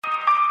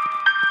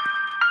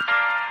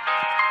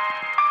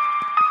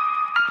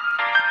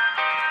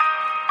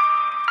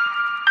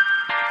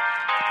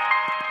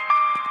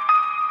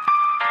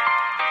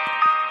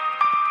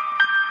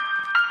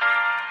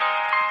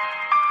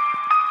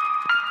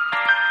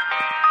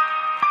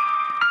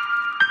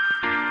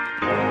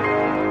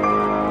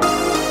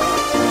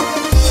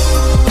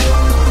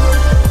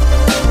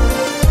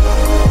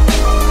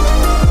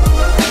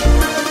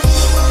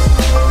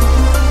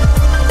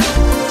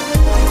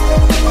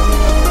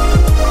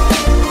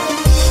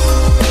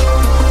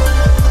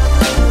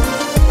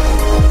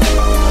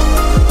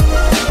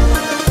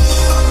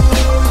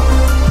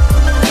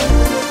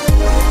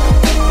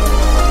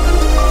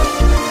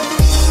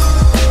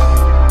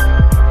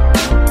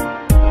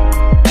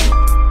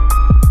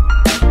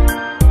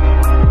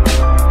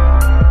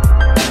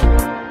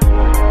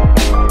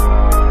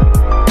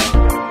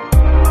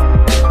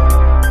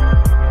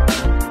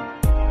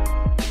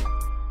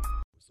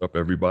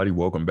everybody.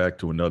 Welcome back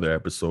to another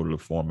episode of the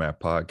Format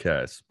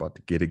Podcast. About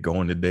to get it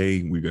going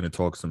today. We're going to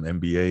talk some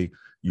NBA.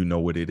 You know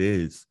what it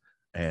is.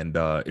 And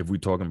if we're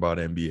talking about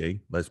NBA,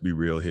 let's be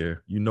real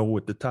here. You know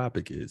what the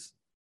topic is.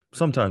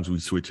 Sometimes we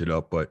switch it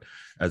up, but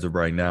as of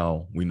right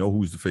now, we know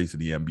who's the face of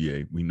the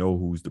NBA. We know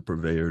who's the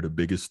purveyor, the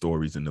biggest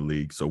stories in the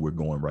league. So we're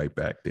going right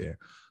back there.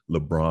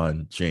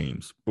 LeBron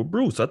James. But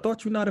Bruce, I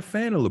thought you're not a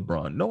fan of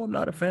LeBron. No, I'm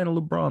not a fan of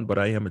LeBron, but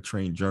I am a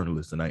trained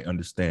journalist and I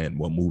understand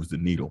what moves the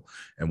needle.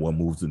 And what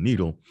moves the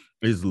needle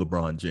is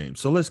LeBron James.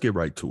 So let's get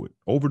right to it.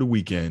 Over the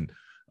weekend,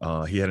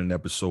 he had an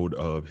episode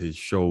of his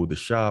show, The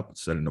Shop,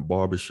 set in a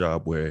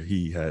barbershop where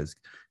he has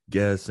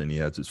guests and he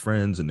has his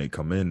friends and they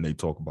come in and they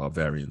talk about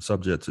varying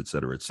subjects, et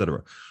cetera, et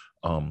cetera.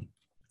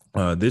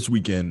 This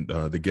weekend,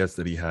 the guest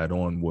that he had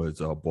on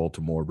was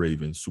Baltimore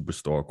Ravens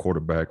superstar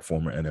quarterback,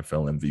 former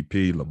NFL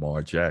MVP,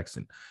 Lamar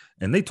Jackson.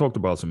 And they talked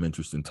about some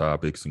interesting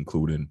topics,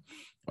 including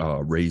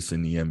race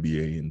in the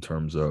NBA in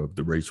terms of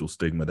the racial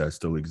stigma that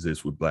still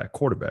exists with black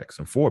quarterbacks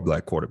and for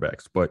black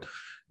quarterbacks. But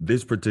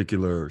this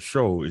particular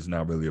show is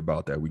not really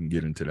about that. We can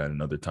get into that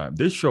another time.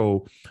 This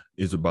show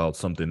is about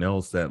something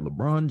else that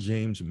LeBron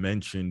James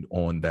mentioned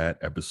on that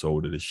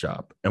episode of The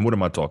Shop. And what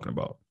am I talking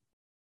about?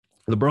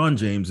 LeBron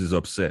James is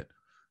upset.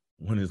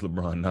 When is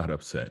LeBron not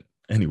upset?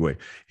 Anyway,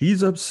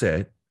 he's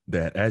upset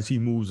that as he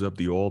moves up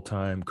the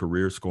all-time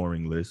career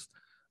scoring list,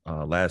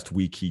 last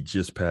week he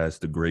just passed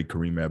the great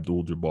Kareem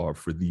Abdul-Jabbar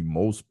for the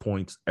most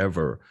points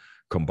ever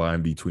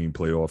combined between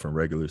playoff and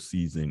regular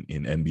season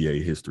in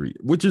NBA history,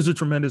 which is a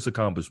tremendous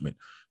accomplishment.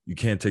 You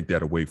can't take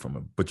that away from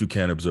him, but you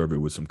can observe it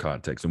with some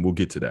context, and we'll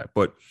get to that.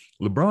 But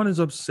LeBron is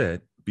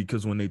upset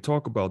because when they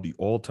talk about the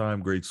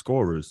all-time great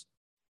scorers,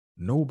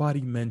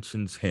 nobody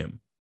mentions him.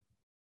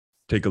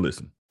 Take a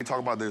listen. They talk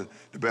about the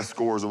best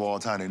scorers of all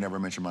time. They never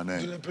mention my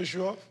name. Did that piss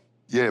you off?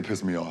 Yeah, it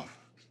pissed me off.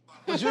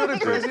 But you're the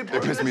crazy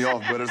part. It pissed me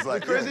off, but it's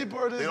like, the crazy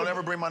part is they don't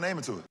ever bring my name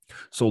into it.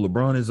 So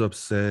LeBron is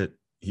upset.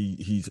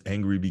 He's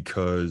angry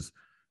because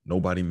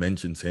nobody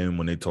mentions him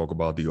when they talk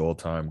about the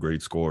all-time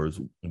great scorers.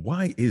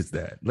 Why is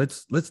that?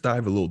 Let's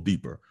dive a little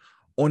deeper.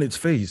 On its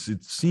face,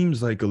 it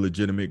seems like a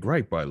legitimate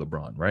gripe by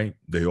LeBron, right?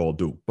 They all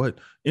do. But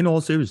in all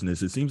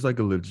seriousness, it seems like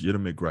a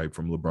legitimate gripe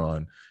from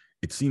LeBron.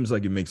 It seems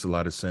like it makes a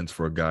lot of sense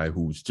for a guy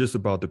who's just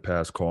about to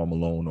pass Karl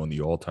Malone on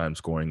the all-time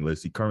scoring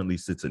list. He currently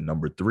sits at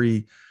number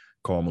 3.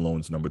 Karl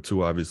Malone's number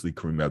 2. Obviously,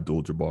 Kareem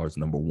Abdul-Jabbar is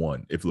number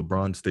 1. If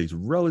LeBron stays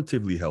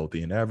relatively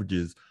healthy and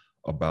averages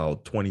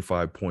about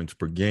 25 points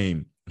per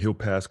game, he'll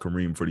pass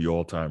Kareem for the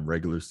all-time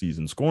regular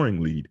season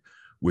scoring lead,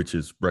 which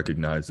is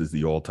recognized as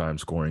the all-time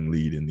scoring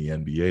lead in the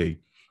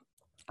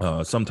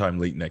NBA, sometime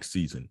late next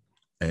season.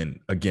 And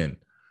again,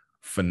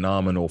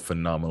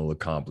 phenomenal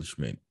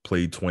accomplishment.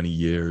 Played 20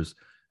 years.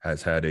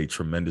 Has had a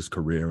tremendous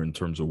career in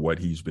terms of what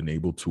he's been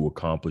able to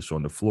accomplish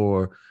on the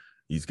floor.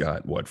 He's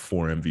got,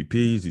 4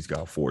 MVPs. He's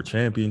got 4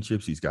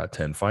 championships. He's got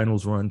 10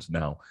 finals runs.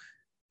 Now,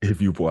 if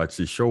you've watched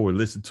this show or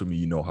listened to me,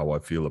 you know how I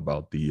feel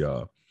about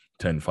the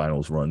 10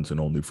 finals runs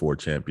and only 4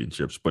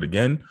 championships. But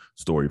again,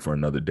 story for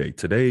another day.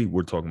 Today,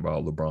 we're talking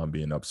about LeBron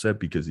being upset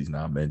because he's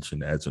not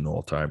mentioned as an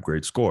all-time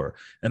great scorer.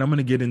 And I'm going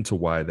to get into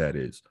why that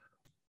is.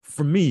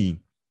 For me,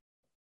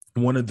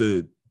 one of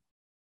the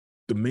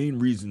main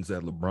reasons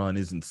that LeBron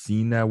isn't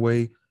seen that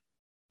way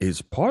is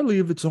partly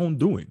of its own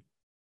doing.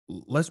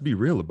 Let's be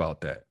real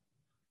about that.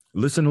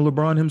 Listen to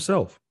LeBron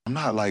himself. I'm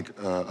not like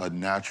a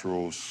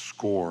natural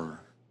scorer.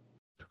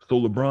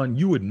 So LeBron,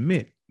 you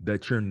admit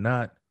that you're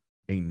not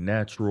a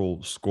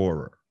natural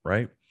scorer,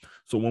 right?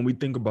 So when we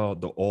think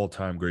about the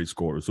all-time great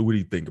scorers, so what do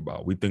you think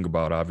about? We think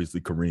about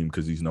obviously Kareem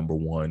because he's number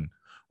 1.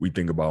 We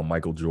think about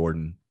Michael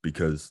Jordan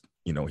because,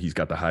 he's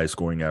got the highest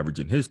scoring average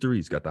in history.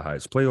 He's got the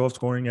highest playoff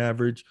scoring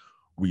average.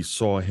 We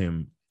saw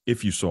him,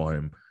 if you saw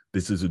him,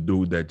 this is a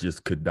dude that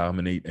just could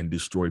dominate and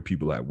destroy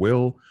people at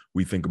will.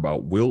 We think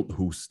about Wilt,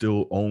 who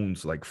still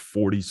owns like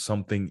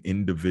 40-something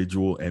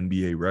individual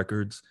NBA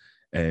records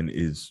and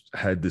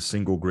had the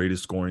single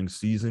greatest scoring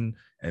season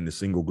and the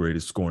single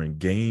greatest scoring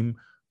game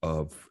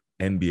of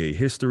NBA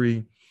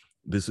history.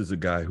 This is a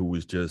guy who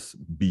was just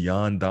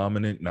beyond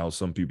dominant. Now,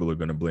 some people are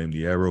going to blame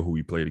the era, who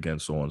he played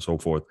against, so on and so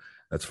forth.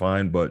 That's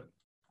fine, but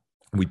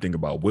we think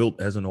about Wilt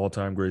as an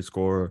all-time great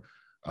scorer.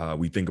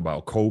 We think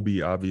about Kobe,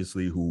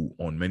 obviously, who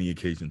on many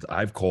occasions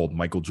I've called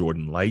Michael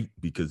Jordan light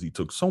because he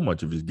took so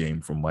much of his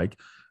game from Mike,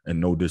 and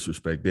no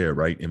disrespect there,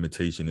 right?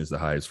 Imitation is the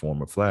highest form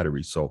of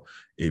flattery. So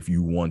if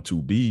you want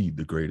to be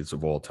the greatest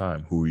of all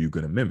time, who are you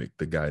going to mimic?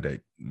 The guy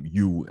that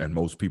you and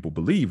most people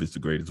believe is the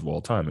greatest of all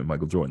time, and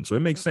Michael Jordan. So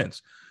it makes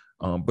sense.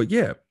 But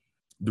yeah,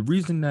 the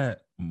reason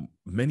that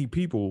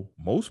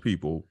most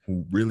people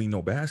who really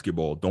know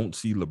basketball don't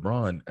see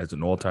LeBron as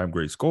an all-time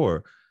great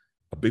scorer,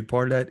 a big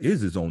part of that is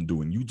his own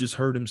doing. You just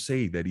heard him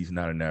say that he's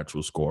not a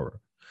natural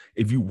scorer.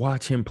 If you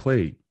watch him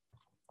play,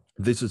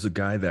 this is a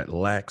guy that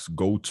lacks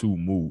go-to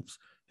moves.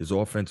 His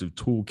offensive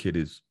toolkit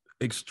is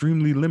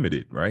extremely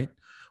limited, right?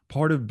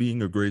 Part of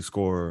being a great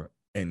scorer,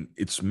 and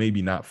it's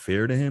maybe not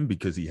fair to him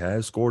because he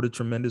has scored a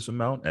tremendous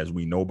amount, as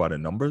we know by the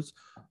numbers,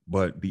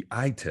 but the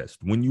eye test,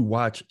 when you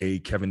watch a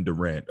Kevin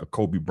Durant, a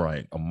Kobe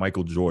Bryant, a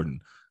Michael Jordan,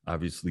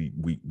 Obviously,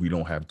 we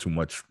don't have too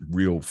much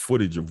real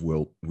footage of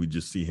Wilt. We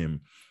just see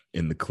him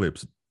in the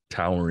clips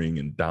towering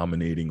and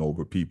dominating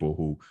over people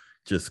who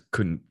just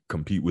couldn't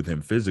compete with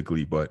him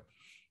physically. But,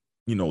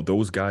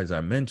 those guys I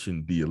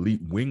mentioned, the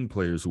elite wing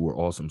players who are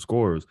awesome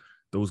scorers,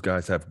 those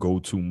guys have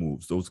go-to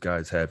moves. Those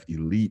guys have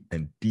elite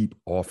and deep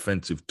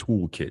offensive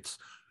toolkits.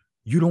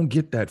 You don't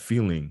get that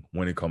feeling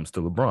when it comes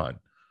to LeBron.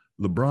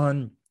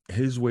 LeBron,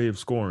 his way of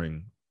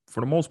scoring, for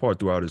the most part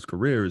throughout his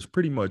career, is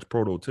pretty much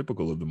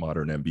prototypical of the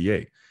modern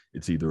NBA.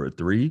 It's either a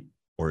three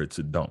or it's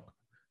a dunk.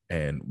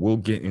 And we'll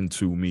get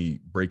into me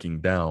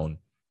breaking down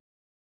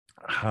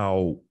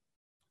how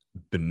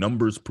the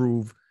numbers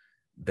prove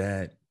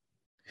that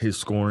his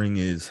scoring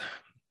is,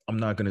 I'm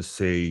not going to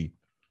say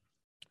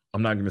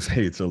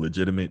it's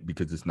illegitimate,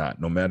 because it's not.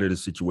 No matter the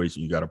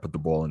situation, you got to put the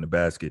ball in the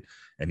basket,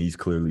 and he's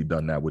clearly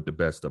done that with the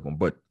best of them.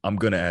 But I'm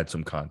going to add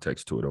some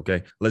context to it,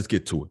 okay? Let's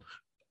get to it.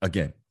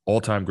 Again,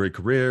 all-time great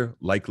career,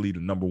 likely the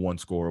number one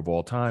scorer of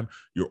all time.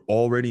 You're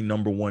already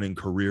number one in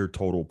career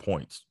total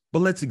points.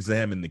 But let's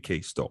examine the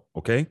case, though,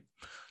 okay?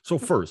 So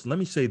first, let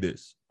me say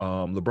this.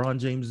 LeBron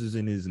James is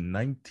in his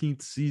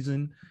 19th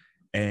season,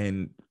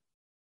 and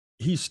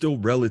he's still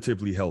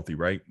relatively healthy,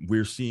 right?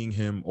 We're seeing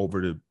him over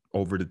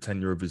the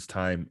tenure of his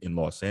time in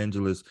Los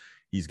Angeles.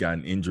 He's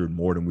gotten injured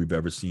more than we've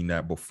ever seen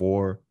that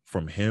before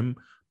from him,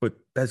 but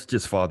that's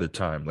just father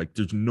time. Like,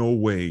 there's no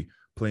way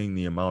playing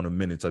the amount of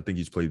minutes. I think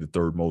he's played the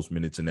third most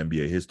minutes in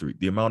NBA history.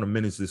 The amount of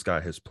minutes this guy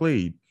has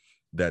played,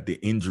 that the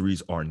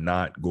injuries are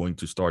not going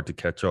to start to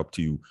catch up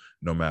to you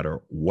no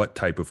matter what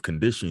type of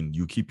condition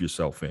you keep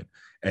yourself in.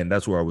 And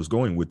that's where I was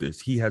going with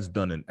this. He has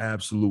done an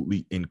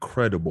absolutely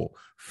incredible,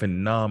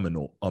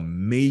 phenomenal,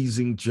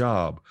 amazing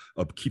job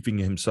of keeping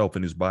himself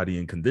and his body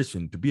in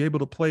condition to be able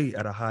to play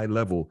at a high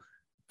level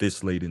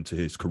this late into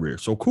his career.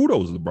 So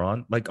kudos,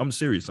 LeBron. Like, I'm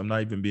serious. I'm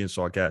not even being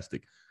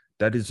sarcastic.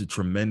 That is a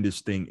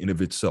tremendous thing in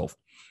of itself.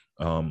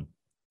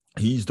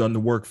 He's done the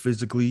work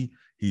physically.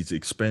 He's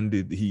spent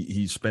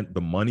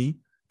the money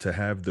to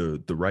have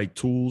the right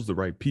tools, the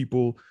right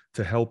people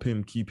to help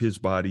him keep his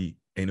body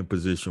in a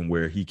position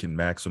where he can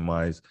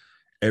maximize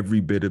every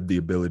bit of the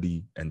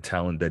ability and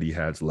talent that he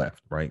has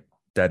left, right?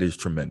 That is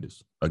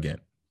tremendous. Again,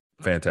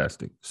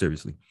 fantastic.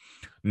 Seriously.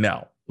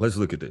 Now, let's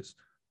look at this.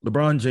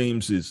 LeBron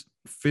James is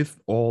fifth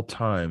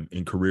all-time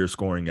in career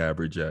scoring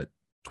average at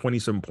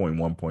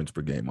 27.1 points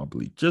per game, I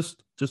believe.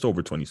 Just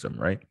over 27,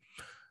 right?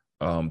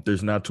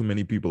 There's not too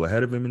many people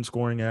ahead of him in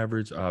scoring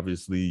average.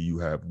 Obviously, you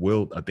have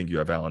Wilt. I think you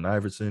have Allen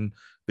Iverson.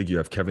 I think you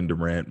have Kevin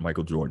Durant,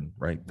 Michael Jordan,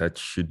 right? That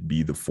should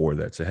be the four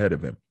that's ahead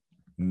of him.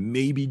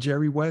 Maybe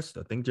Jerry West.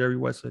 I think Jerry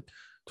West at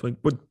 20.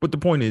 But the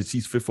point is,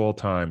 he's fifth all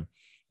time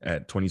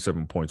at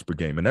 27 points per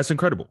game. And that's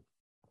incredible.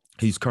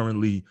 He's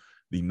currently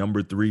the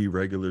number 3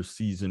 regular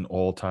season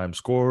all-time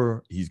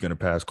scorer. He's going to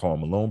pass Karl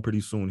Malone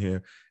pretty soon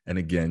here. And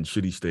again,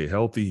 should he stay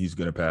healthy, he's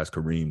going to pass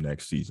Kareem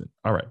next season.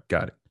 All right,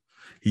 got it.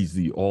 He's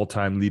the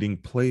all-time leading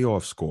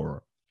playoff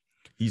scorer.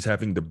 He's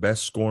having the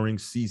best scoring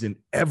season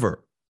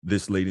ever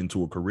this late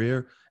into a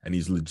career, and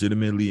he's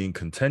legitimately in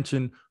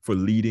contention for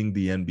leading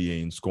the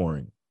NBA in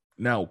scoring.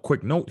 Now,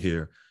 quick note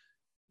here.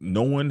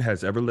 No one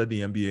has ever led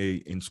the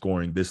NBA in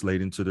scoring this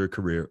late into their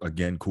career.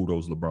 Again,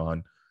 kudos,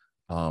 LeBron.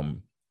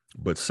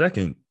 But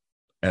second,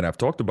 and I've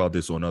talked about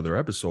this on other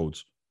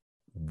episodes,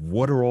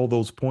 what are all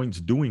those points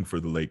doing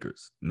for the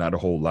Lakers? Not a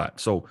whole lot.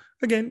 So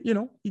again,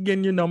 you're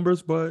getting your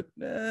numbers, but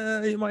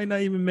it might not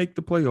even make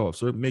the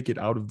playoffs or make it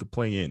out of the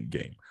play-in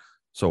game.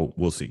 So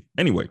we'll see.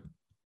 Anyway,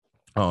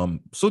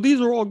 so these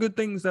are all good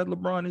things that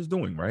LeBron is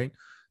doing, right?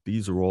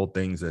 These are all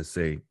things that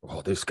say,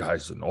 oh, this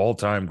guy's an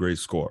all-time great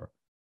scorer.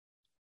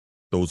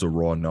 Those are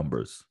raw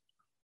numbers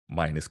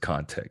minus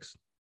context.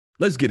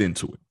 Let's get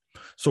into it.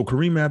 So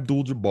Kareem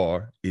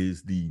Abdul-Jabbar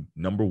is the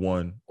number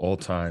 1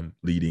 all-time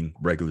leading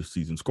regular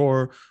season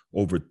scorer,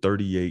 over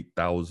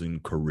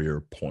 38,000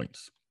 career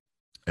points.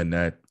 And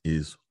that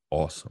is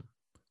awesome.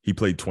 He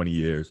played 20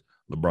 years.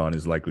 LeBron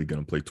is likely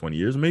going to play 20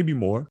 years, maybe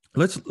more.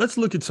 Let's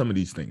look at some of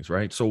these things,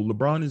 right? So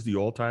LeBron is the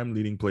all-time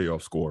leading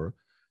playoff scorer.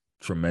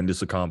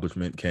 Tremendous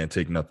accomplishment. Can't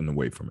take nothing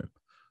away from him.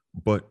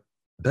 But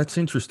that's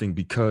interesting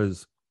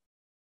because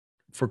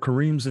for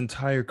Kareem's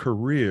entire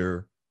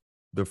career,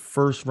 the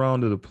first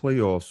round of the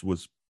playoffs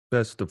was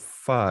best of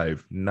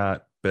 5,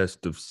 not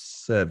best of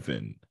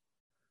 7.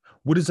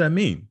 What does that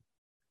mean?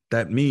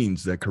 That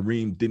means that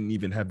Kareem didn't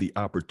even have the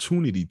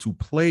opportunity to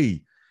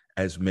play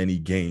as many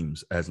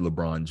games as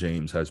LeBron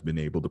James has been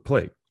able to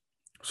play.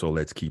 So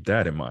let's keep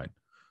that in mind.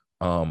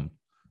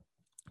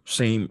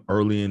 Same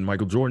early in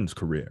Michael Jordan's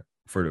career.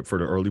 For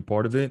the early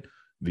part of it,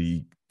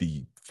 the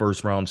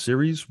first round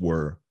series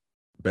were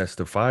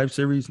best of 5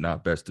 series,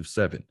 not best of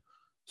 7.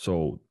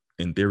 So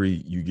in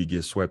theory, you could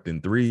get swept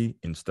in 3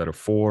 instead of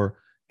 4,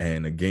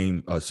 and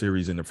a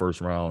series in the first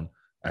round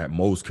at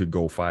most could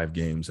go 5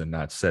 games and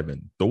not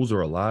 7. Those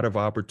are a lot of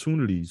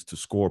opportunities to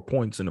score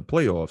points in the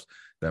playoffs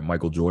that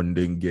Michael Jordan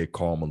didn't get,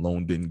 Karl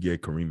Malone didn't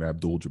get, Kareem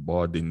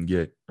Abdul-Jabbar didn't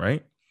get,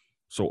 right?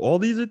 So all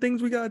these are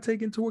things we got to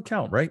take into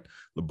account, right?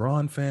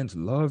 LeBron fans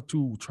love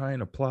to try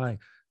and apply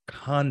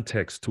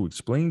context to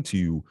explain to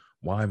you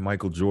why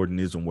Michael Jordan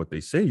isn't what they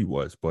say he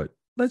was, but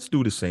let's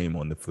do the same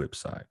on the flip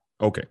side.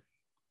 Okay.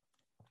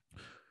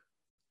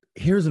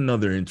 Here's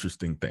another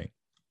interesting thing.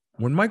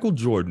 When Michael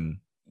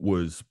Jordan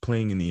was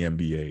playing in the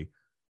NBA,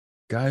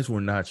 guys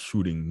were not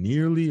shooting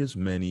nearly as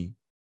many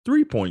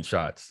three-point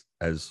shots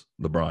as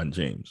LeBron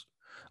James.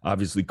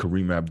 Obviously,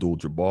 Kareem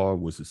Abdul-Jabbar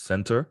was a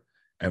center,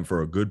 and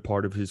for a good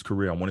part of his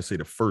career, I want to say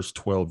the first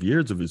 12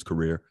 years of his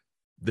career,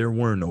 there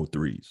were no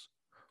threes.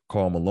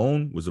 Karl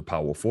Malone was a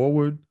power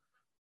forward.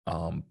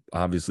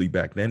 Obviously,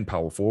 back then,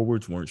 power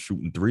forwards weren't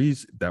shooting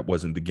threes. That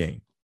wasn't the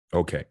game.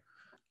 Okay.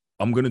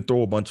 I'm going to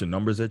throw a bunch of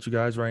numbers at you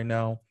guys right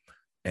now.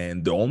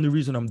 And the only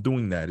reason I'm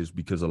doing that is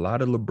because a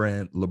lot of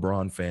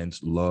LeBron fans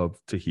love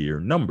to hear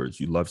numbers.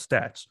 You love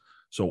stats.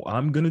 So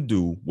I'm going to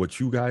do what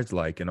you guys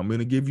like, and I'm going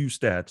to give you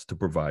stats to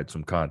provide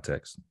some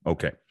context.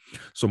 Okay.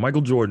 So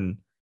Michael Jordan,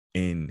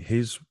 in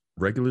his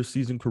regular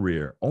season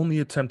career, only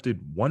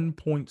attempted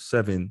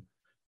 1.7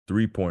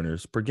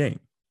 three-pointers per game.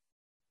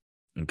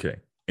 Okay.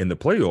 In the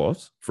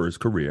playoffs for his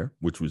career,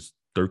 which was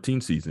 13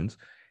 seasons,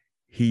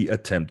 he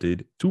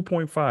attempted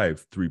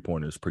 2.5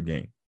 three-pointers per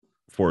game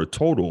for a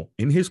total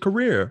in his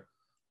career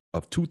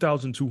of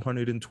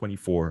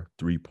 2,224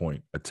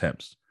 three-point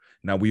attempts.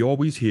 Now, we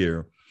always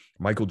hear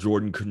Michael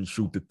Jordan couldn't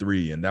shoot the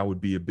three, and that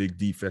would be a big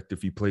defect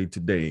if he played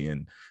today.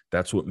 And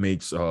that's what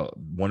makes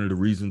one of the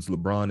reasons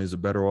LeBron is a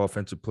better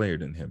offensive player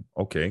than him.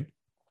 Okay.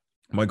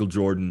 Michael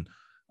Jordan,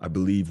 I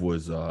believe,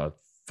 was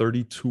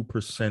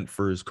 32%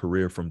 for his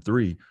career from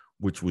three,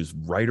 which was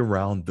right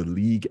around the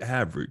league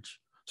average.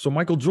 So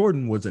Michael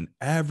Jordan was an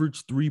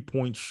average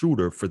three-point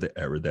shooter for the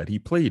era that he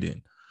played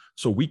in.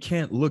 So we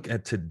can't look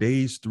at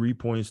today's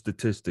three-point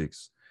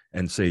statistics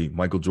and say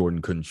Michael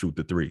Jordan couldn't shoot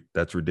the three.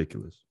 That's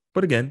ridiculous.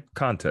 But again,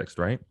 context,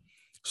 right?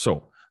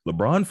 So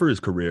LeBron for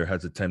his career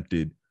has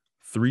attempted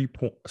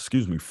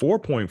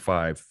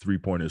 4.5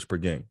 three-pointers per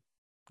game.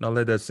 Now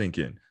let that sink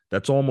in.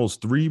 That's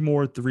almost 3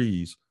 more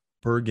threes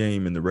per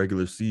game in the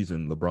regular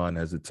season LeBron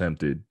has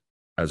attempted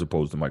as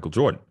opposed to Michael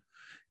Jordan.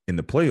 In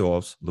the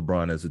playoffs,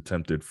 LeBron has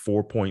attempted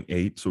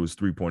 4.8, so his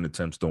three-point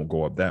attempts don't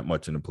go up that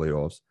much in the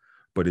playoffs,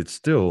 but it's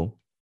still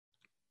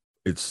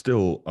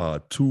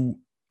 2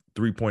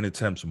 three-point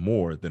attempts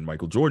more than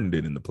Michael Jordan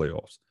did in the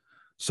playoffs.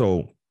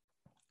 So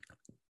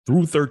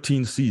through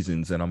 13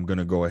 seasons, and I'm going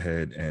to go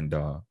ahead and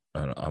I'm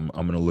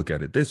going to look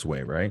at it this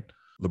way, right?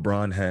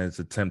 LeBron has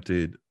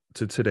attempted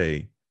to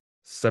today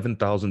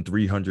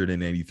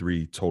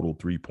 7,383 total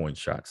three-point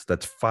shots.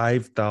 That's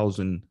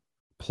 5,000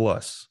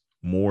 plus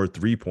more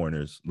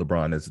three-pointers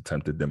LeBron has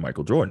attempted than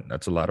Michael Jordan.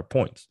 That's a lot of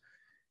points,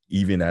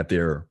 even at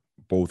their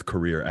both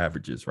career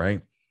averages,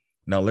 right?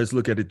 Now, let's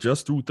look at it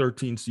just through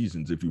 13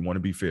 seasons if you want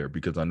to be fair,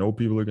 because I know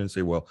people are going to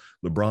say, well,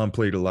 LeBron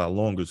played a lot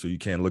longer, so you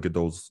can't look at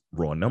those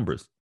raw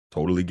numbers.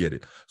 Totally get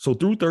it. So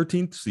through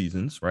 13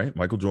 seasons, right,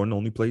 Michael Jordan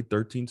only played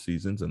 13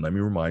 seasons. And let me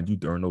remind you,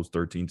 during those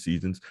 13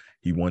 seasons,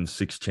 he won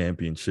 6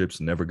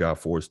 championships, never got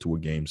forced to a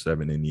Game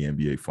 7 in the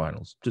NBA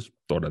Finals. Just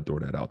thought I'd throw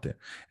that out there.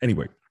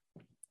 Anyway,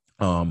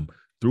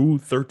 through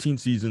 13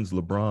 seasons,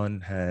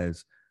 LeBron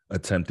has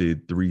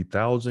attempted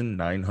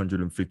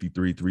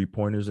 3,953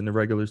 three-pointers in the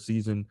regular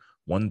season,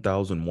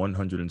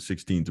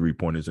 1,116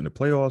 three-pointers in the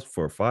playoffs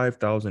for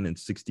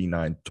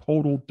 5,069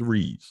 total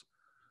threes.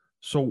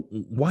 So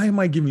why am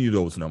I giving you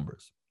those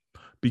numbers?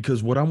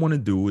 Because what I want to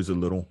do is a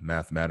little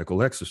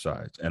mathematical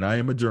exercise. And I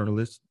am a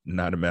journalist,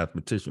 not a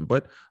mathematician,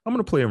 but I'm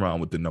going to play around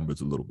with the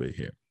numbers a little bit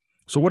here.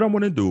 So what I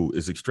want to do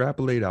is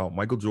extrapolate out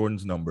Michael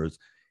Jordan's numbers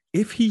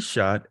if he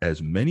shot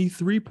as many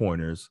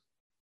three-pointers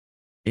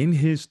in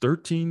his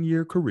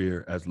 13-year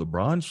career as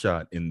LeBron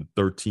shot in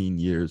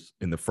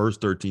the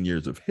first 13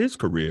 years of his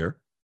career,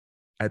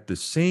 at the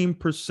same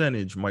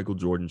percentage Michael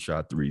Jordan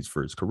shot threes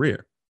for his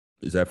career.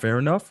 Is that fair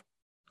enough?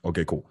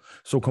 Okay, cool.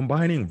 So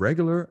combining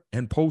regular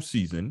and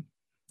postseason,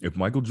 if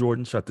Michael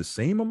Jordan shot the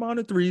same amount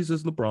of threes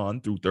as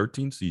LeBron through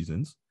 13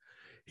 seasons,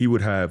 he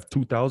would have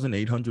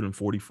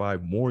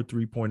 2,845 more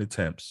three-point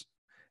attempts.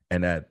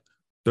 And at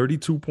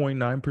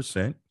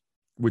 32.9%,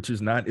 which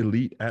is not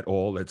elite at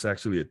all, that's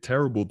actually a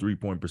terrible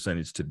three-point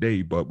percentage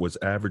today, but was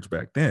average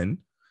back then,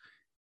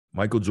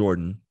 Michael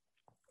Jordan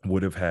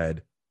would have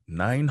had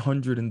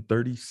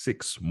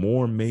 936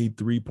 more made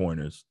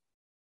three-pointers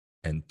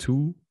and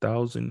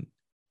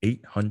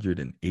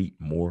 2,808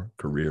 more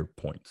career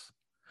points.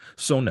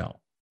 So now,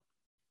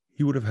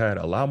 he would have had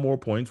a lot more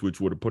points,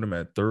 which would have put him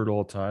at third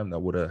all time. That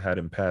would have had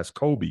him pass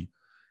Kobe.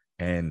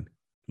 And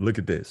look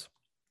at this.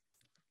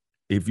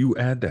 If you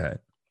add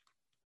that,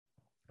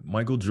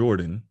 Michael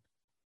Jordan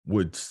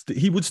would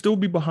still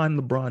be behind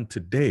LeBron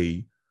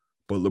today,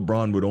 but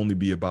LeBron would only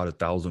be about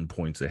 1,000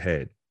 points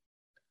ahead.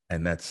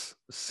 And that's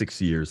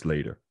 6 years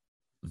later.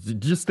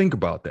 Just think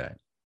about that.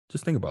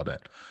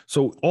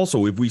 So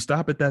also, if we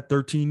stop at that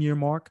 13-year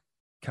mark,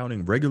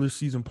 counting regular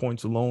season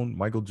points alone,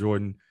 Michael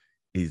Jordan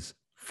is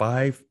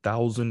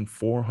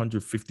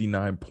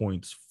 5,459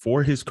 points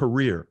for his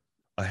career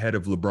ahead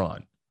of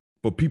LeBron.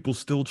 But people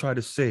still try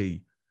to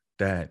say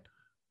that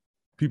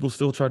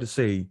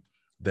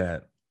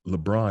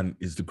LeBron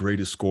is the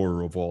greatest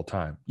scorer of all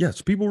time.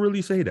 Yes, people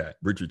really say that.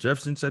 Richard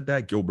Jefferson said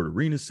that. Gilbert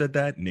Arenas said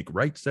that. Nick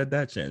Wright said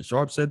that. Shannon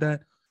Sharp said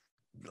that.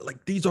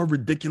 Like, these are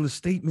ridiculous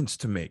statements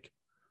to make.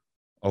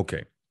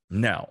 Okay,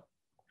 now,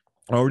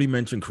 I already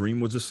mentioned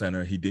Kareem was a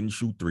center. He didn't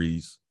shoot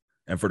threes.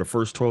 And for the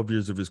first 12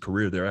 years of his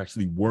career, there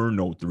actually were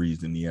no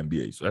threes in the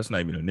NBA. So that's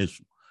not even an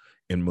issue.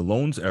 In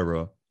Malone's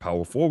era,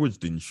 power forwards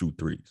didn't shoot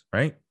threes,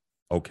 right?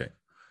 Okay.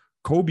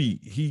 Kobe,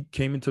 he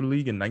came into the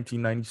league in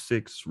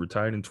 1996,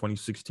 retired in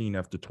 2016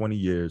 after 20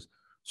 years.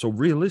 So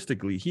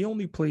realistically, he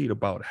only played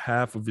about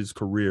half of his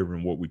career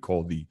in what we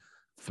call the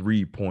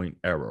three-point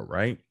era,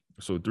 right?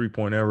 So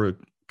three-point era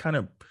kind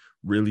of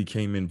really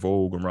came in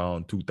vogue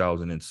around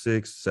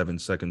 2006, 7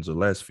 seconds or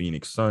less.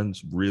 Phoenix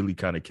Suns really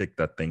kind of kicked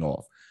that thing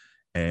off.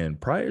 And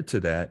prior to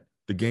that,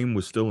 the game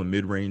was still a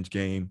mid-range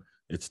game.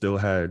 It still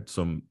had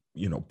some,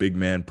 big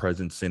man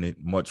presence in it,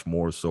 much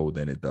more so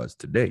than it does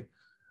today,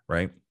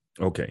 right?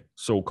 Okay,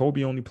 so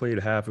Kobe only played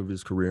half of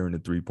his career in the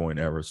three-point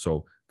era.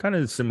 So kind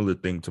of a similar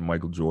thing to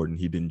Michael Jordan.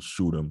 He didn't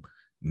shoot him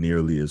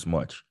nearly as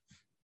much.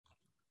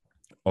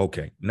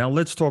 Okay, now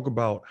let's talk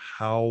about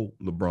how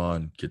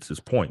LeBron gets his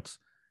points.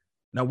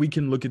 Now we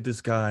can look at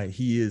this guy.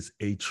 He is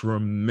a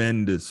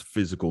tremendous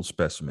physical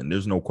specimen.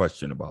 There's no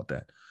question about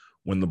that.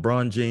 When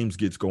LeBron James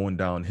gets going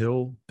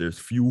downhill, there's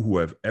few who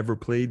have ever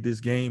played this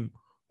game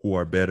who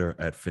are better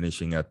at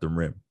finishing at the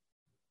rim.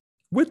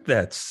 With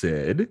that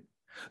said,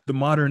 the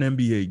modern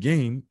NBA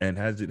game, and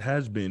as it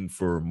has been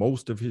for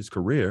most of his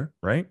career,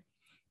 right,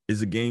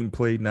 is a game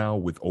played now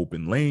with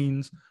open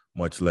lanes,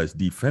 much less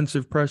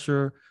defensive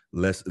pressure,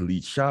 less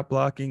elite shot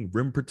blocking,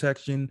 rim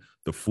protection.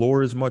 The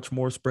floor is much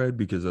more spread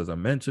because, as I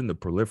mentioned, the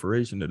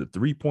proliferation of the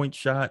three-point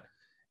shot.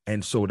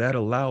 And so that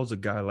allows a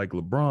guy like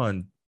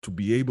LeBron to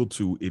be able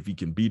to, if he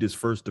can beat his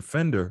first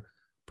defender,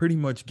 pretty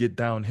much get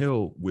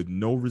downhill with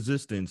no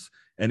resistance.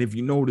 And if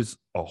you notice,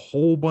 a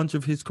whole bunch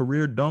of his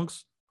career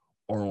dunks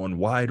are on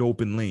wide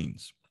open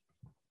lanes.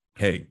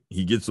 Hey,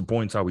 he gets the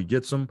points how he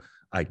gets them.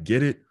 I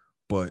get it,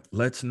 but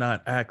let's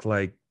not act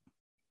like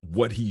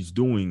what he's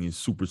doing is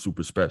super,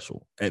 super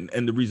special. And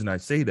the reason I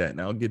say that,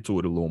 and I'll get to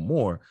it a little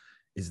more,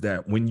 is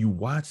that when you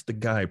watch the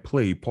guy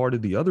play, part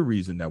of the other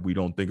reason that we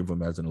don't think of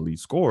him as an elite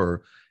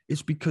scorer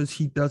is because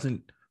he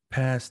doesn't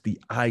pass the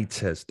eye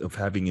test of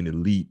having an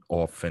elite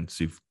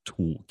offensive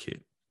toolkit.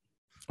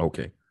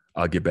 Okay,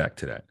 I'll get back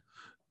to that.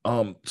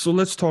 So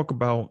let's talk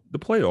about the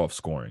playoff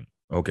scoring.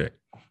 Okay,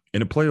 in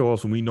the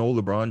playoffs, we know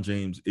LeBron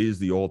James is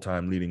the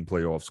all-time leading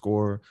playoff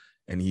scorer,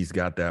 and he's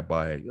got that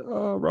by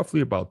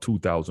roughly about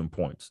 2,000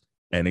 points.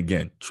 And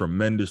again,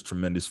 tremendous,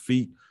 tremendous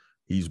feat.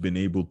 He's been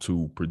able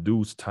to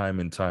produce time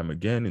and time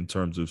again in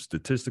terms of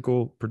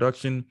statistical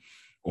production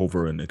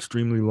over an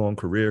extremely long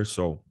career.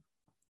 So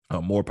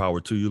more power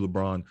to you,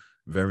 LeBron.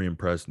 Very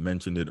impressed.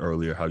 Mentioned it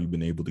earlier, how you've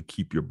been able to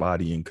keep your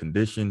body in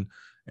condition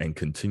and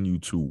continue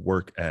to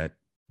work at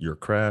your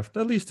craft,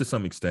 at least to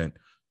some extent,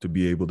 to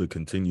be able to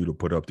continue to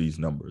put up these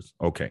numbers.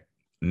 Okay,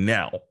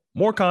 now,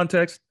 more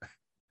context.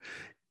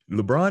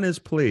 LeBron has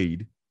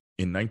played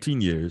in 19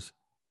 years,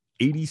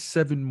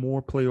 87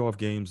 more playoff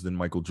games than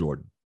Michael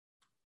Jordan.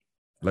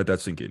 Let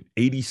that sink in.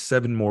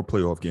 87 more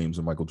playoff games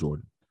than Michael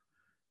Jordan.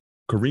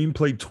 Kareem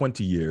played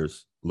 20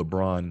 years.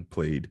 LeBron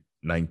played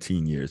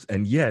 19 years.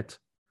 And yet,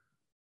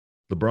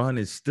 LeBron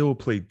has still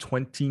played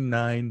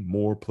 29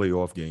 more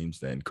playoff games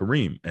than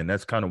Kareem. And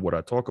that's kind of what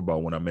I talk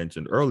about when I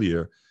mentioned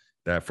earlier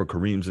that for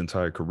Kareem's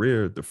entire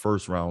career, the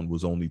first round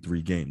was only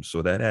 3 games.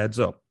 So that adds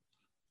up.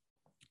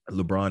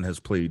 LeBron has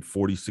played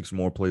 46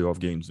 more playoff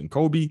games than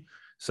Kobe,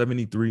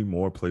 73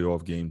 more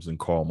playoff games than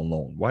Karl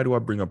Malone. Why do I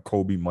bring up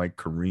Kobe, Mike,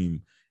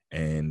 Kareem,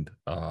 and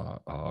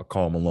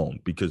Karl Malone?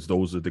 Because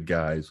those are the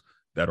guys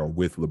that are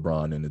with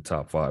LeBron in the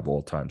top 5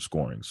 all-time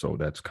scoring. So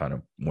that's kind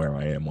of where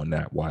I am on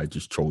that, why I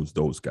just chose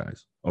those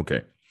guys.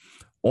 Okay.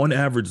 On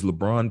average,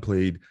 LeBron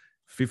played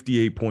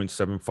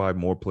 58.75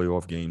 more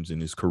playoff games in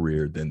his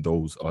career than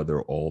those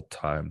other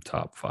all-time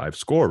top 5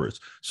 scorers.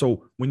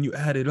 So when you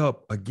add it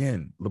up,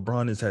 again,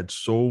 LeBron has had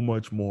so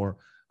much more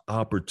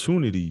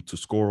opportunity to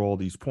score all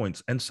these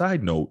points. And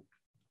side note,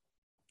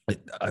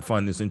 I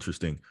find this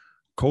interesting.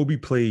 Kobe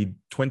played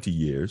 20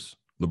 years.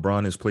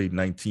 LeBron has played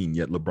 19,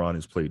 yet LeBron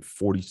has played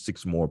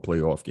 46 more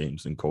playoff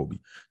games than Kobe.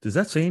 Does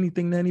that say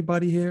anything to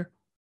anybody here?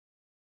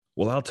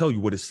 Well, I'll tell you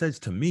what it says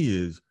to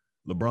me is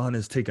LeBron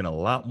has taken a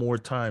lot more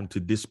time to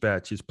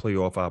dispatch his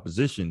playoff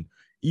opposition,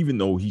 even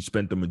though he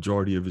spent the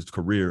majority of his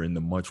career in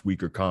the much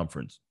weaker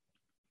conference.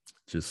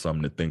 Just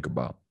something to think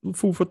about.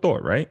 Food for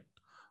thought, right?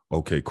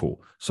 Okay,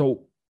 cool.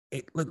 So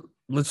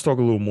let's talk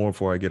a little more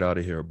before I get out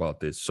of here about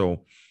this.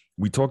 So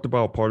we talked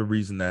about part of the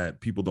reason that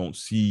people don't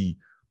see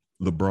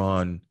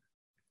LeBron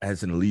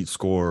as an elite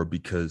scorer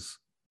because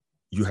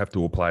you have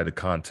to apply the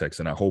context,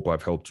 and I hope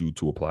I've helped you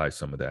to apply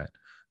some of that.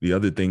 The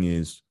other thing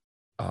is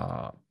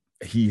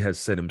he has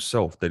said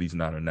himself that he's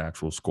not a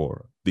natural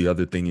scorer. The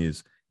other thing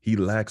is he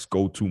lacks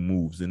go-to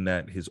moves in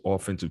that his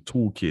offensive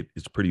toolkit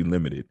is pretty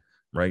limited,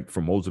 right?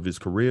 For most of his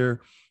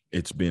career,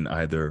 it's been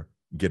either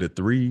get a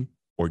 3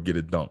 or get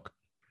a dunk.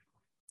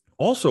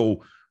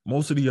 Also,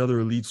 Most of the other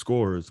elite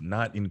scorers,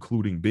 not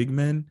including big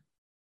men,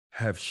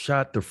 have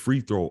shot the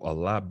free throw a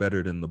lot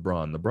better than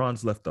LeBron.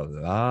 LeBron's left a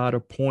lot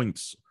of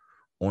points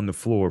on the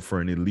floor for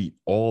an elite,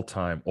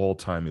 all-time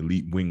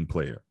elite wing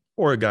player,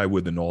 or a guy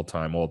with an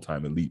all-time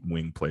elite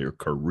wing player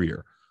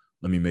career.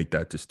 Let me make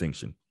that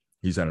distinction.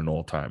 He's at an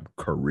all-time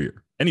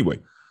career. Anyway,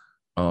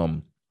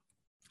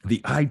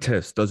 the eye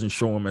test doesn't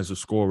show him as a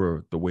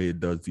scorer the way it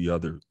does the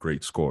other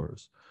great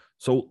scorers.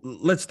 So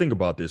let's think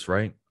about this,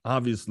 right?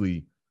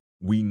 Obviously,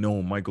 we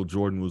know Michael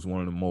Jordan was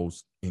one of the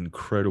most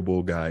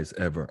incredible guys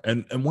ever.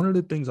 And one of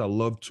the things I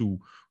love to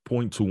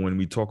point to when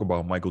we talk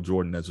about Michael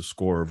Jordan as a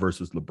scorer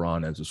versus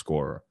LeBron as a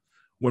scorer,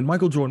 when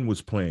Michael Jordan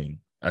was playing,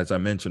 as I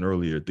mentioned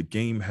earlier, the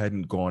game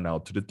hadn't gone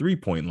out to the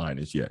three-point line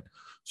as yet.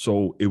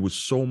 So it was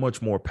so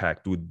much more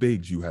packed with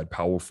bigs. You had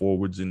power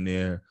forwards in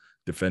there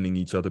defending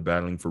each other,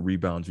 battling for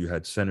rebounds. You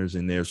had centers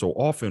in there. So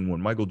often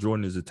when Michael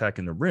Jordan is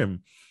attacking the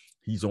rim,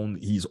 he's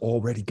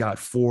already got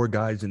 4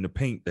 guys in the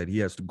paint that he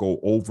has to go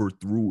over,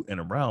 through, and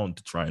around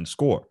to try and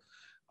score.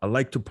 I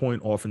like to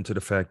point often to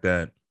the fact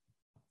that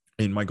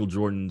in Michael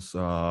Jordan's,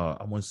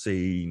 I want to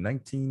say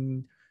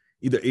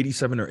either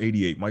 87 or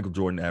 88, Michael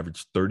Jordan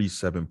averaged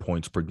 37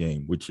 points per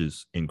game, which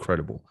is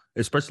incredible,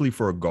 especially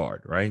for a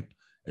guard, right?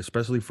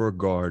 Especially for a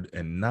guard,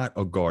 and not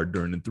a guard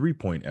during the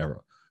three-point era.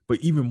 But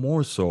even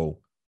more so,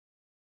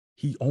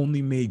 he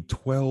only made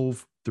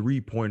 12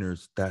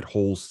 three-pointers that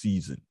whole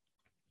season.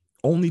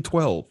 Only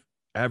 12,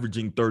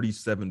 averaging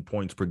 37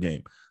 points per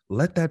game.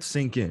 Let that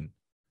sink in.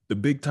 The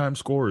big-time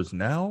scorers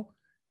now,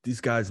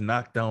 these guys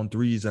knock down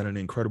threes at an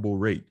incredible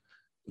rate.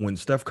 When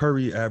Steph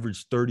Curry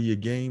averaged 30 a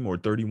game or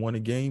 31 a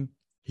game,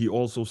 he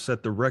also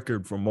set the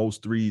record for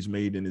most threes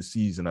made in a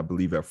season, I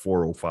believe, at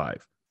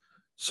 405.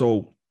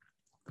 So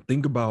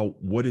think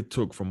about what it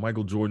took for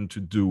Michael Jordan to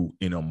do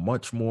in a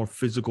much more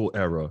physical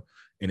era,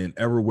 in an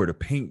era where the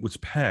paint was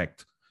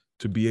packed,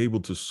 to be able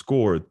to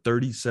score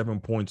 37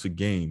 points a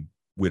game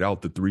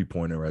without the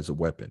three-pointer as a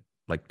weapon.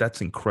 Like,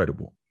 that's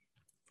incredible.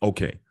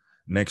 Okay,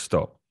 next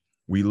up,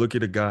 we look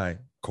at a guy,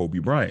 Kobe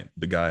Bryant,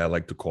 the guy I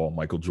like to call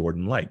Michael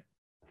Jordan Light.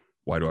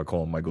 Why do I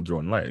call him Michael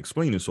Jordan Light? I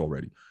explained this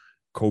already.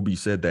 Kobe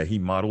said that he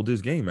modeled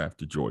his game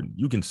after Jordan.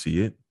 You can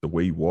see it, the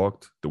way he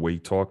walked, the way he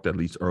talked, at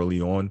least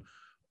early on,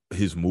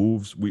 his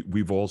moves.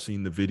 We've all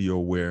seen the video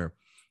where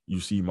you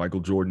see Michael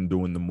Jordan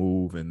doing the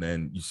move, and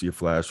then you see a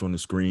flash on the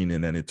screen,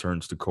 and then it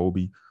turns to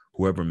Kobe.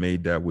 Whoever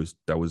made that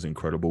was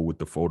incredible with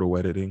the photo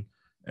editing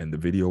and the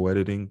video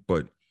editing.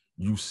 But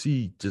you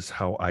see just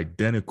how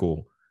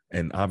identical,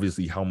 and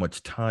obviously how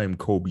much time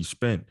Kobe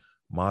spent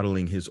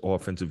modeling his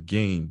offensive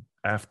game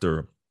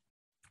after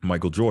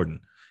Michael Jordan.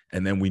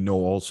 And then we know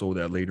also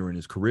that later in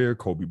his career,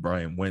 Kobe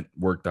Bryant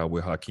worked out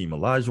with Hakeem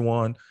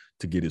Olajuwon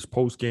to get his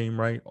post game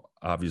right.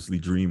 Obviously,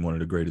 Dream, one of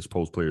the greatest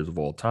post players of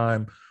all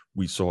time.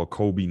 We saw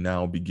Kobe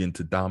now begin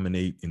to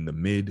dominate in the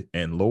mid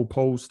and low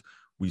post.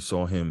 We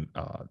saw him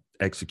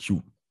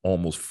execute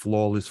almost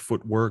flawless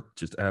footwork,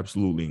 just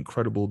absolutely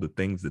incredible, the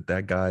things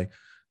that guy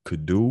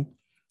could do.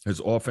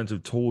 His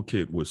offensive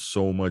toolkit was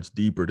so much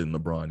deeper than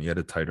LeBron. He had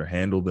a tighter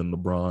handle than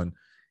LeBron.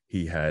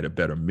 He had a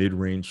better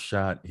mid-range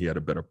shot. He had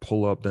a better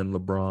pull-up than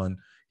LeBron.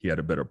 He had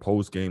a better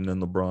post game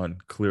than LeBron.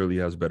 Clearly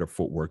has better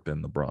footwork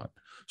than LeBron.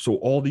 So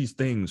all these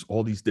things,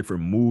 all these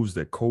different moves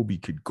that Kobe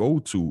could go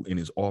to in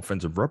his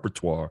offensive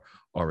repertoire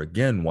are,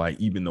 again, why,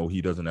 even though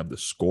he doesn't have the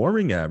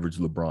scoring average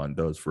LeBron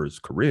does for his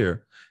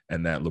career,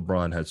 and that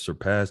LeBron has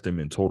surpassed him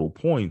in total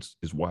points,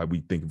 is why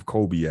we think of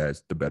Kobe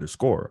as the better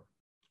scorer.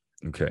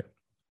 Okay.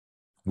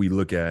 We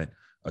look at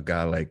a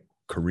guy like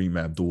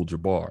Kareem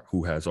Abdul-Jabbar,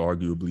 who has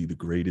arguably the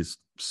greatest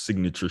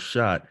signature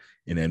shot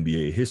in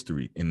NBA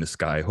history in the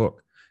sky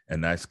hook.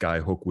 And that sky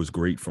hook was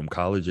great from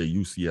college at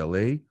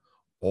UCLA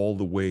all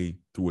the way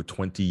through a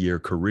 20-year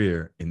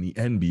career in the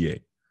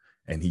NBA.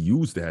 And he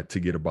used that to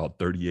get about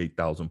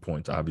 38,000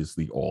 points.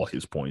 Obviously, all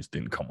his points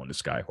didn't come on the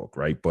sky hook,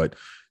 right? But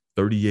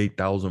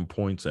 38,000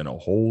 points, and a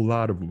whole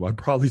lot of them, I'd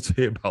probably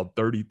say about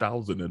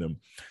 30,000 of them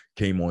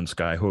came on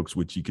sky hooks,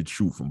 which he could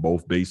shoot from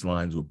both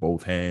baselines with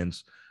both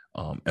hands,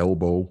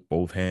 elbow,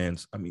 both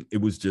hands. I mean,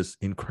 it was just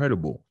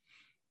incredible.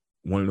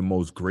 One of the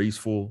most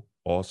graceful,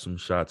 awesome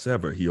shots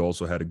ever. He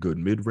also had a good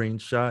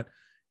mid-range shot.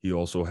 He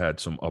also had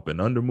some up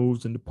and under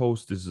moves in the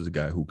post. This is a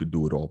guy who could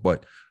do it all.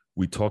 But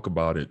we talk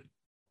about it.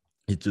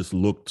 It just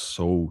looked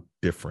so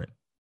different,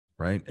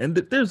 right? And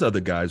there's other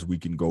guys we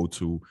can go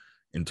to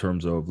in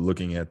terms of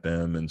looking at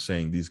them and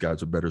saying these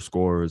guys are better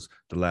scorers.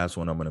 The last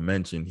one I'm going to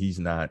mention, he's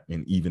not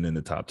even in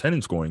the top 10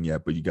 in scoring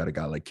yet, but you got a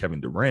guy like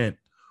Kevin Durant,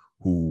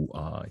 who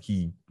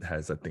he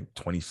has, I think,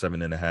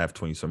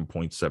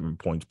 27.7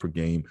 points per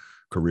game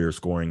career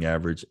scoring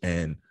average.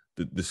 And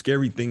the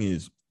scary thing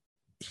is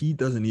he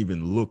doesn't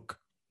even look,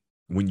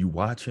 when you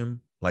watch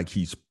him, like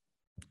he's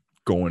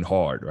going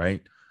hard,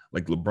 right?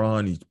 Like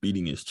LeBron, he's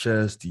beating his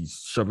chest,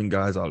 he's shoving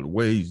guys out of the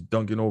way, he's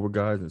dunking over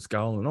guys and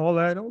scowling and all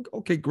that.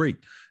 Okay, great.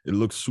 It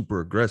looks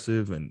super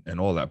aggressive and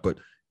all that. But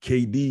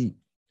KD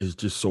is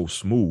just so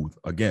smooth.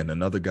 Again,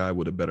 another guy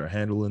with a better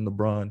handle than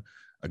LeBron,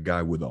 a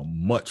guy with a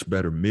much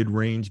better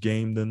mid-range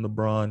game than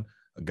LeBron,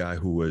 a guy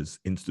who has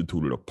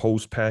instituted a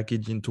post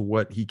package into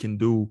what he can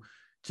do.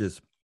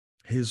 Just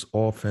his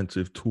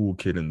offensive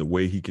toolkit and the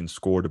way he can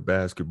score the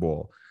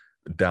basketball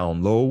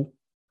down low,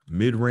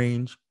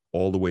 mid-range,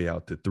 all the way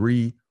out to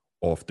three,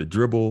 off the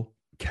dribble,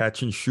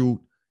 catch and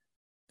shoot,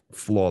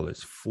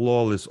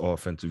 flawless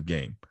offensive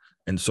game.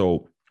 And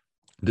so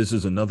this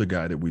is another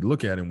guy that we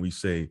look at and we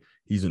say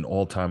he's an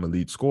all-time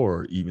elite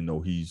scorer, even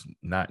though he's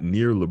not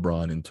near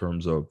LeBron in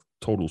terms of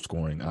total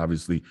scoring.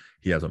 Obviously,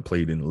 he hasn't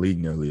played in the league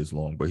nearly as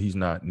long, but he's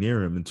not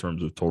near him in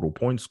terms of total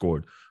points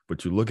scored.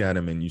 But you look at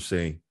him and you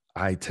say,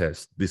 eye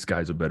test, this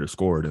guy's a better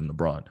scorer than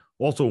LeBron.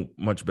 Also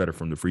much better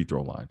from the free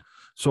throw line.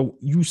 So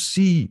you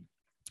see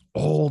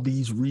all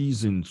these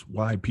reasons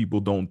why people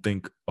don't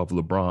think of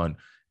LeBron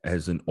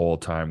as an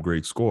all-time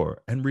great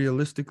scorer. And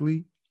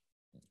realistically,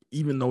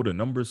 even though the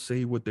numbers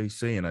say what they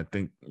say, and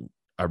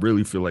I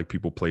really feel like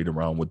people played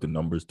around with the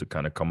numbers to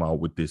kind of come out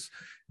with this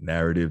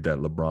narrative that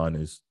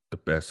LeBron is the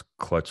best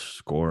clutch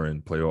scorer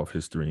in playoff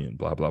history and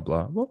blah, blah,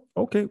 blah. Well,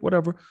 okay,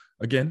 whatever.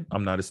 Again,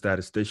 I'm not a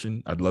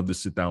statistician. I'd love to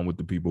sit down with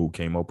the people who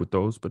came up with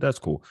those, but that's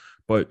cool.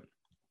 But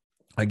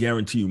I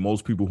guarantee you,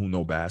 most people who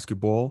know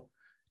basketball,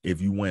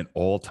 if you went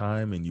all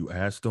time and you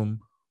asked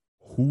them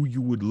who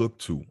you would look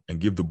to and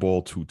give the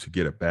ball to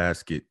get a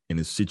basket in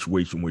a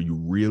situation where you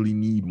really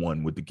need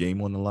one with the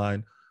game on the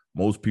line,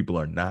 most people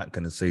are not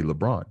going to say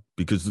LeBron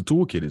because the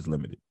toolkit is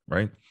limited,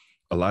 right?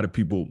 A lot of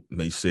people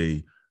may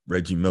say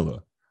Reggie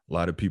Miller. A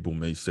lot of people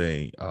may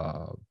say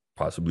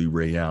possibly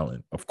Ray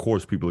Allen. Of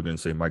course, people are going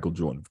to say Michael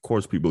Jordan. Of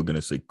course, people are going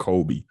to say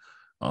Kobe.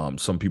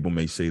 Some people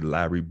may say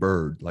Larry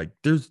Bird. Like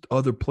there's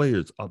other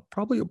players,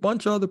 probably a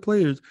bunch of other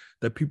players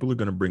that people are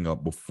going to bring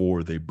up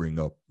before they bring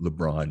up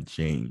LeBron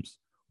James.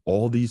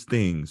 All these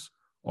things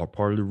are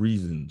part of the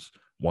reasons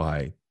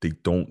why they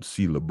don't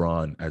see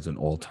LeBron as an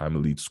all-time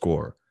elite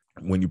scorer.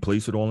 When you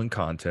place it all in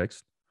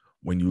context,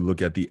 when you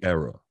look at the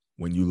era,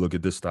 when you look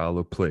at the style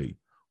of play,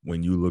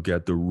 when you look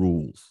at the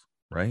rules,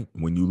 right?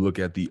 When you look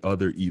at the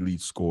other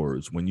elite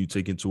scorers, when you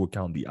take into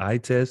account the eye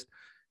test,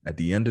 at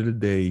the end of the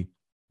day,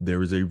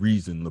 there is a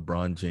reason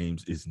LeBron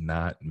James is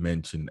not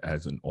mentioned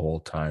as an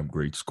all-time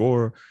great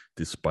scorer,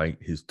 despite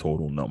his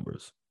total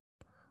numbers.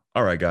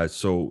 All right, guys.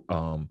 So,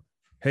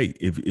 hey,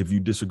 if you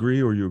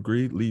disagree or you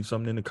agree, leave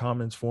something in the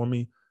comments for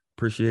me.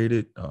 Appreciate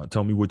it.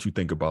 Tell me what you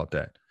think about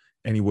that.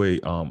 Anyway,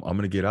 I'm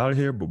going to get out of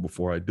here. But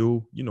before I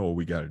do, you know what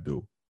we got to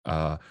do.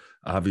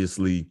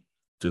 Obviously,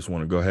 just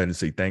want to go ahead and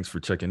say thanks for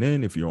checking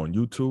in. If you're on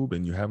YouTube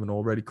and you haven't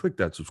already, click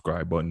that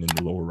subscribe button in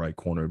the lower right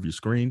corner of your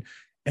screen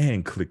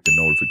and click the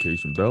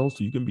notification bell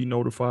so you can be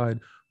notified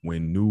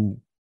when new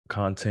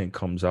content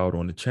comes out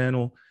on the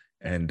channel.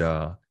 And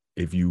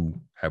if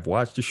you have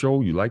watched the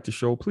show, you like the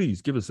show,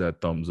 please give us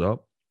that thumbs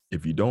up.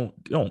 If you don't,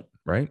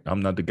 right? I'm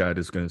not the guy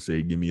that's going to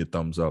say, give me a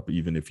thumbs up,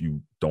 even if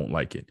you don't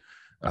like it.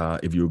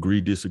 If you agree,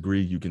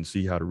 disagree, you can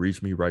see how to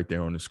reach me right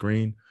there on the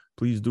screen.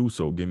 Please do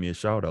so. Give me a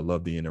shout. I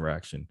love the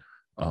interaction.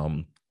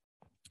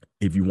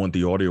 If you want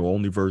the audio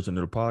only version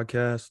of the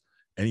podcast,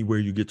 anywhere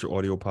you get your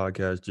audio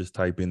podcast, just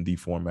type in the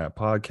format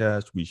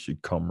podcast. We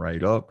should come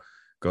right up.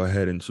 Go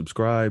ahead and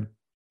subscribe.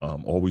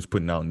 Always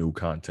putting out new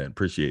content.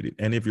 Appreciate it.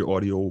 And if your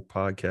audio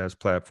podcast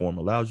platform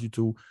allows you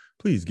to,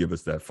 please give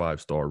us that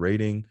 5-star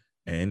rating.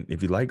 And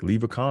if you like,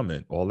 leave a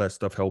comment. All that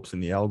stuff helps in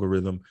the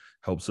algorithm,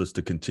 helps us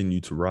to continue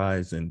to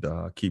rise and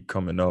keep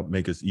coming up,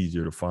 make us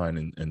easier to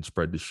find and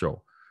spread the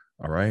show.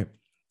 All right.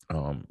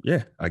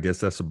 Yeah, I guess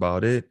that's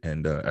about it.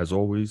 And as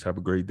always, have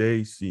a great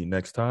day. See you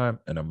next time.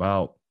 And I'm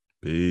out.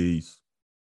 Peace.